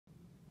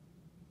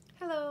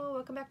Hello,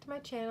 welcome back to my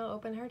channel,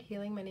 Open Heart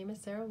Healing. My name is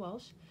Sarah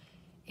Walsh,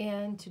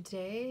 and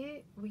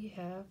today we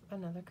have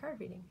another card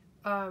reading.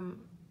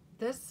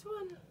 This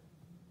one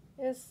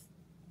is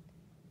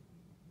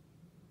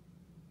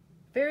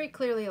very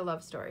clearly a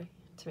love story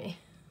to me.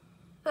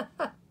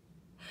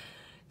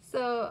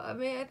 So,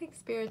 I think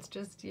Spirit's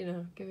just,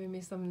 giving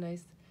me some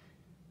nice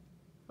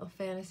little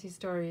fantasy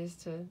stories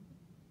to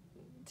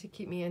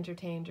keep me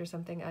entertained or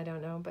something. I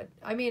don't know, but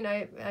I mean,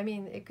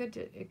 it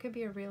could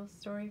be a real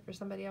story for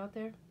somebody out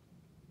there.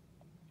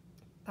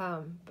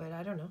 But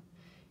I don't know.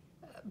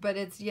 But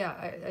it's, yeah,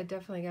 I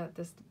definitely got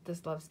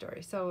this love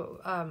story.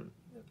 So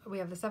we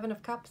have the Seven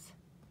of Cups,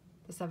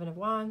 the Seven of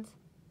Wands,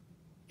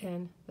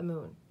 and the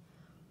Moon.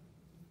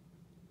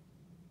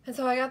 And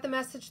so I got the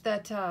message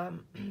that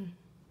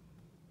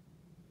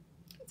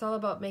it's all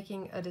about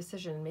making a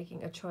decision,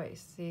 making a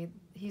choice. See,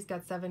 he's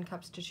got 7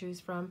 cups to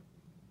choose from,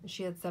 and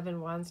she had 7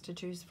 wands to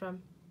choose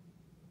from.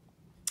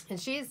 And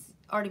she's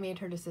already made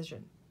her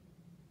decision.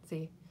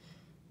 See,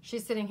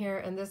 she's sitting here,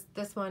 and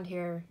this wand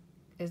here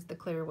is the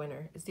clear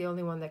winner. It's the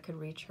only one that could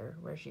reach her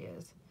where she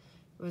is.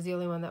 It was the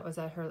only one that was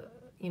at her,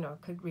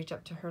 could reach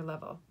up to her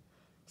level.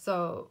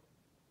 So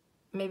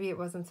maybe it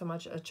wasn't so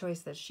much a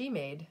choice that she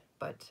made,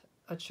 but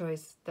a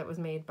choice that was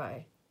made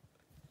by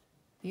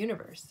the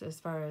universe, as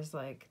far as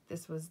like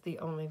this was the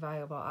only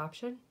viable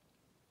option.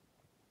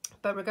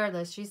 But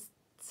regardless, she's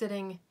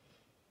sitting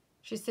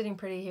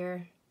pretty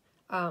here.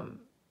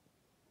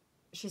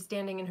 She's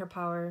standing in her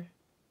power,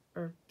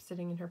 or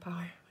sitting in her power,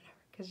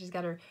 whatever, because she's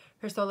got her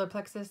solar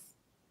plexus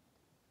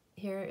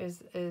here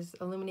is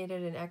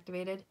illuminated and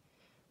activated,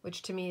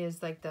 which to me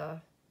is like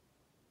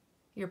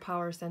your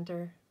power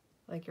center,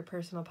 like your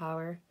personal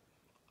power.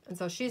 And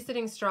so she's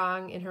sitting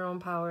strong in her own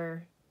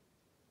power.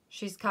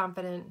 She's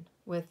confident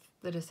with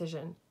the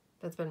decision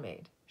that's been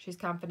made. She's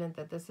confident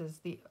that this is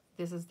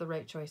the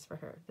right choice for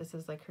her. This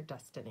is like her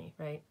destiny,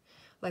 right?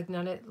 Like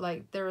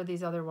there are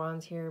these other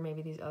wands here,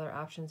 maybe these other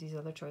options, these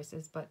other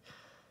choices, but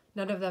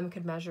none of them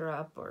could measure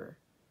up or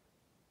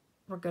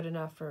were good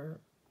enough or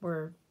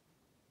were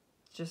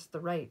just the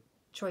right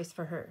choice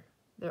for her.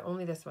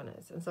 Only this one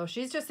is. And so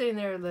she's just sitting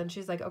there, and then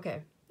she's like,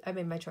 okay, I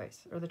made my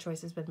choice, or the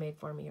choice has been made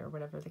for me, or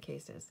whatever the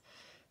case is.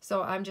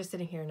 So I'm just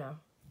sitting here now.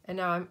 And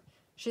now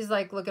she's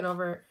like looking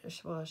over,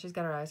 well, she's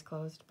got her eyes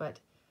closed,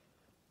 but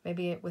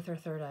maybe with her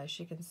third eye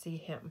she can see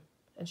him.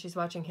 And she's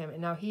watching him,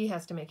 and now he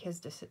has to make his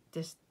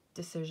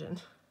decision.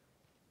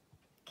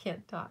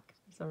 Can't talk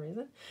for some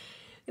reason.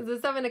 Because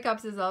the Seven of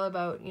Cups is all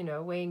about,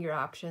 weighing your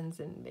options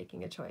and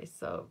making a choice.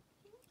 So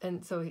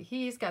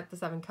he's got the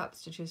 7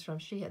 cups to choose from.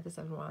 She had the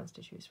 7 wands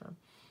to choose from.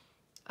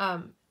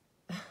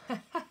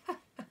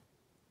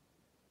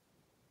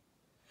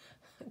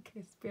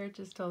 Okay, Spirit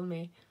just told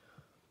me.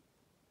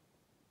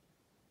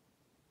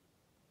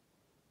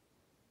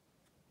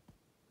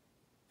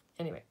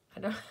 Anyway, I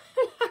don't.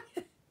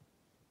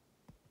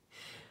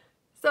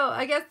 So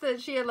I guess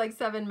that she had like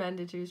 7 men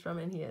to choose from,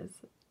 and he has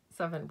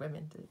 7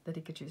 women that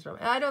he could choose from.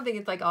 And I don't think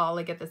it's like all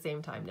like at the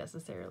same time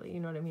necessarily. You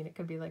know what I mean? It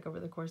could be like over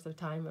the course of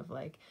time of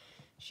like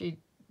she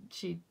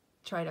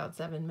tried out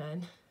 7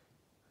 men.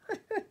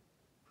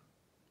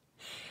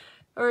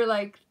 Or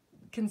like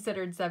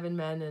considered 7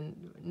 men,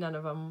 and none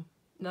of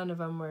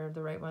them were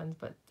the right ones,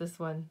 but this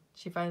one,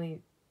 she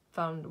finally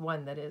found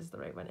one that is the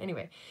right one.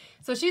 Anyway,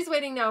 so she's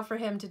waiting now for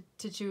him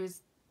to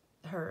choose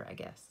her, I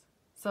guess.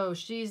 So are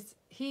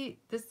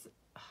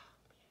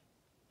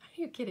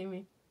you kidding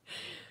me?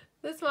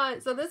 This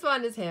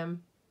one is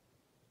him.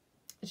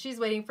 She's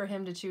waiting for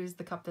him to choose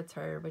the cup that's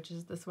her, which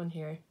is this one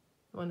here,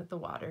 the one at the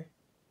water.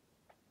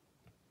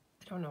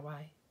 I don't know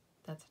why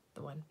that's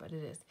the one, but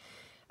it is,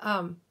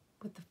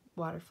 with the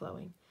water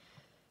flowing.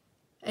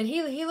 And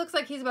he looks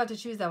like he's about to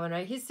choose that one,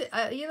 right?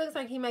 He looks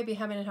like he might be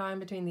hemming and hawing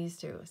between these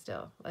two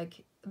still.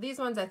 Like these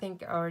ones, I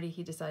think already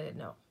he decided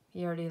no.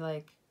 He already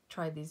like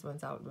tried these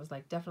ones out and was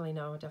like, definitely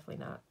no,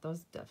 definitely not.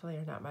 Those definitely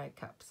are not my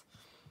cups.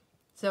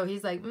 So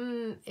he's like,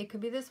 it could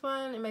be this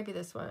one, it might be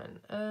this one.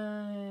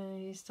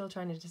 He's still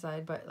trying to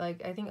decide, but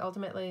like I think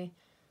ultimately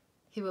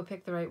he will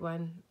pick the right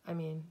one. I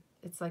mean,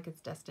 it's like it's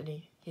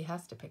destiny. He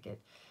has to pick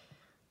it.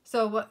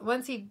 So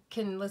once he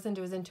can listen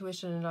to his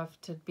intuition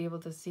enough to be able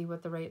to see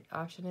what the right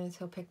option is,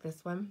 he'll pick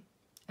this one.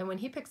 And when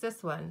he picks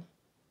this one,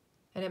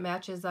 and it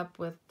matches up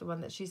with the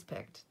one that she's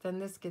picked, then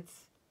this gets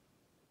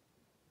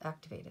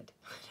activated.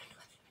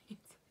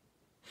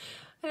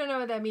 I don't know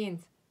what that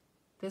means.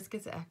 This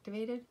gets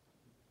activated?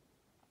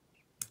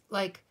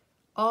 Like,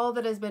 all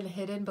that has been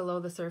hidden below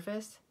the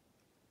surface,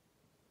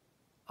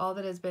 all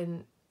that has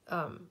been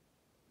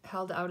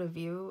held out of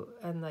view,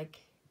 and like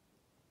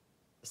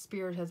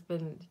Spirit has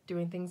been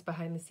doing things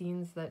behind the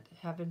scenes that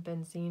haven't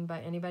been seen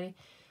by anybody.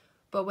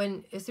 But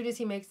as soon as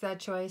he makes that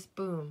choice,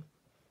 boom,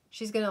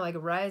 she's gonna like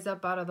rise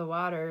up out of the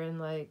water and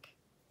like,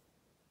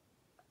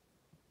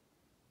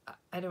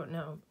 I don't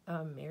know,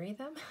 marry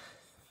them?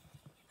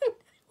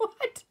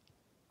 What?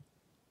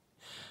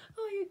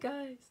 Oh, you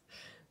guys.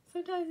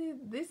 Sometimes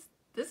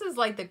this is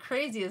like the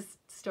craziest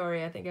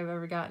story I think I've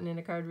ever gotten in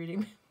a card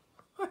reading.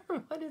 or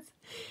what is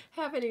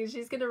happening.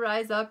 She's gonna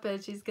rise up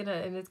and it's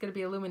gonna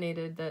be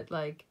illuminated that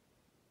like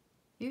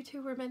you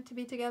two were meant to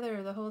be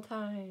together the whole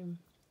time,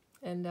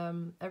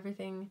 and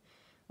everything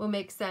will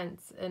make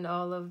sense, and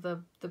all of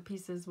the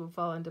pieces will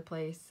fall into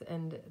place,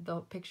 and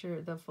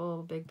the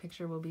full big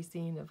picture will be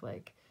seen of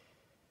like,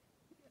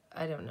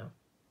 I don't know,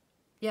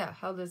 yeah,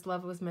 how this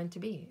love was meant to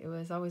be. It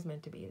was always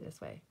meant to be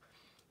this way.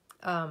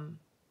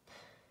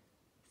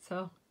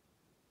 So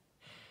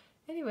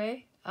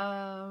anyway,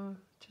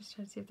 just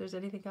trying to see if there's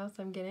anything else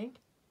I'm getting.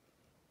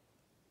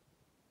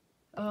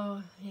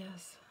 Oh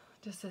yes,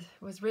 just it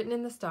was written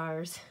in the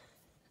stars.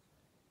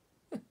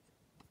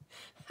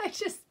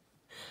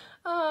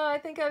 I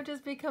think I've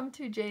just become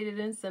too jaded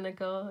and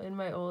cynical in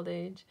my old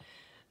age.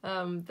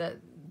 That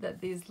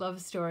these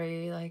love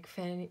story, like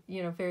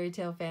fairy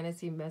tale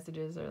fantasy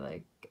messages are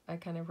like, I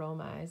kind of roll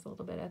my eyes a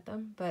little bit at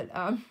them. But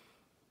I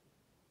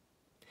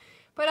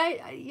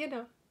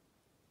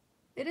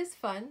it is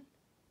fun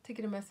to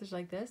get a message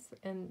like this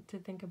and to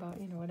think about,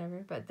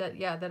 whatever. But that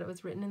it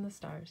was written in the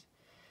stars.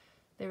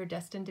 They were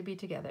destined to be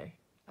together.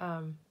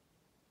 So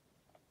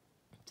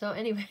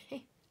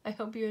anyway, I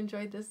hope you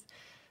enjoyed this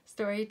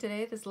story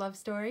today, this love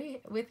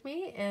story with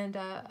me, and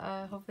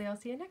hopefully I'll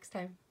see you next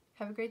time.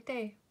 Have a great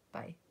day.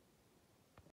 Bye.